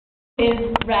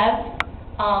Is Rev.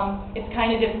 It's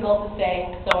kind of difficult to say,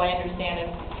 so I understand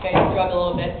if you guys struggle a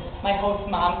little bit. My host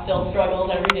mom still struggles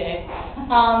every day.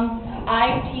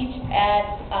 I teach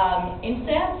at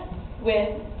Inglés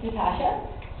with Natasha,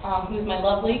 who's my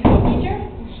lovely co-teacher,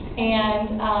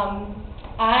 and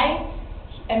I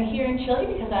am here in Chile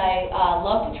because I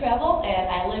love to travel, and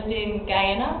I lived in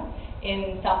Guyana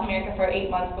in South America for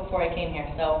 8 months before I came here,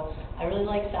 so I really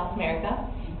like South America.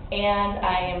 And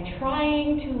I am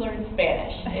trying to learn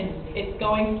Spanish. It's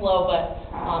going slow, but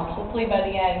hopefully by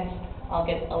the end I'll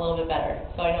get a little bit better.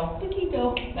 So I know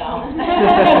poquito now.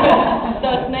 So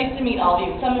it's nice to meet all of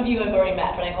you. Some of you I've already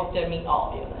met, but I hope to meet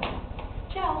all of you.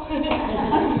 Ciao.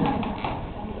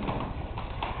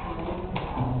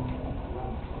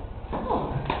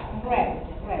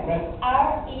 Revd.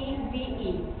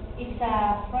 R-E-V-E. It's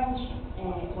a French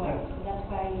word. That's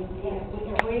why we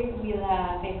read with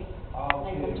a V.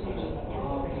 Like a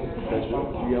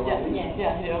Yes.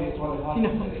 Yeah, you know, because I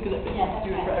do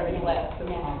it for every class. So.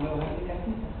 Yeah.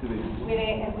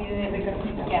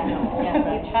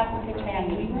 It has the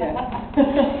triangle.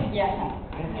 Yeah.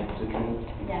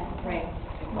 Yeah, right.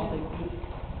 How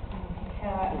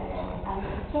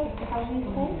do you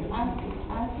say?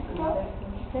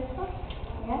 Ancestor?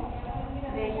 Yeah.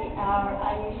 They are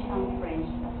Irish and French.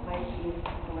 That's why she's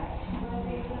correct.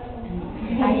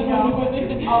 I know.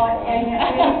 Oh, and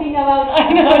everything about I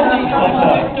know.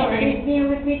 Story. She's been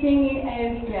repeating it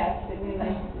every class.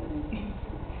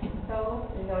 So,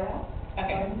 Laura.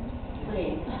 Okay.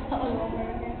 Please. All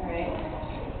right.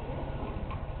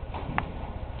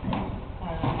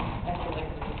 I feel like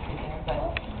this is there, but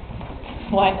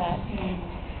why not?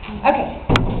 Okay.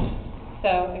 So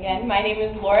again, my name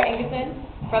is Laura Inginson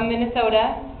from Minnesota.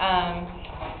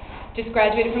 Just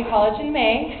graduated from college in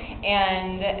May,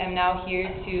 and am now here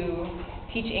to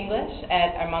teach English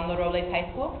at Armando Robles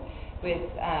High School with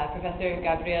Professor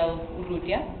Gabriel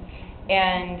Urrutia,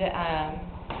 and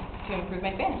to improve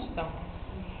my Spanish. So.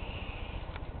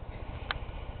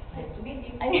 Nice to meet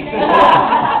you. I would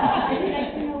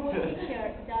like to know what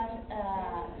teacher does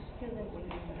students with.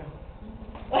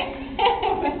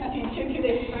 Which teacher do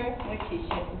they prefer? What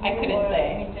teacher? I couldn't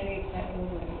say.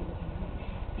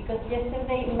 Because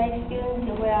yesterday my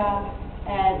students were,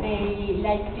 they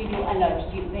liked you a lot.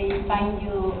 They find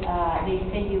you, they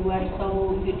say you were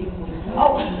so beautiful.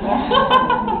 Oh!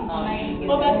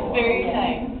 Well, that's very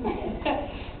nice.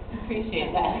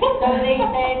 Appreciate that. So they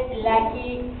said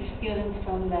lucky students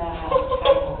from the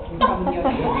from your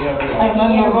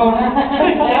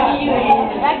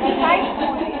Lucky high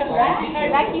school.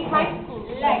 Lucky high school.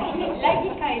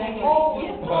 Lucky high school.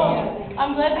 Oh,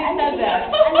 I'm glad they said that.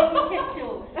 And the teacher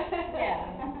too. Yeah.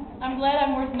 I'm glad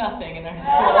I'm worth nothing in our school.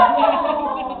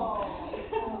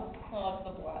 Oh, it's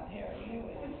the blonde hair.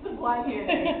 It's the blonde hair.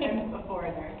 I'm a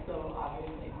foreigner, so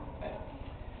obviously. But,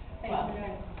 well,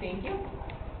 thank you.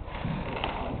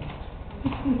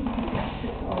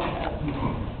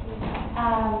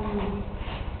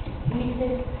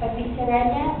 Mrs. Patricia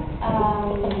Araya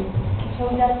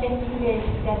showed us yesterday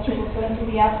that she was going to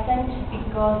be absent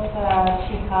because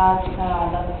she has a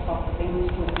lot of things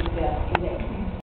to prepare in the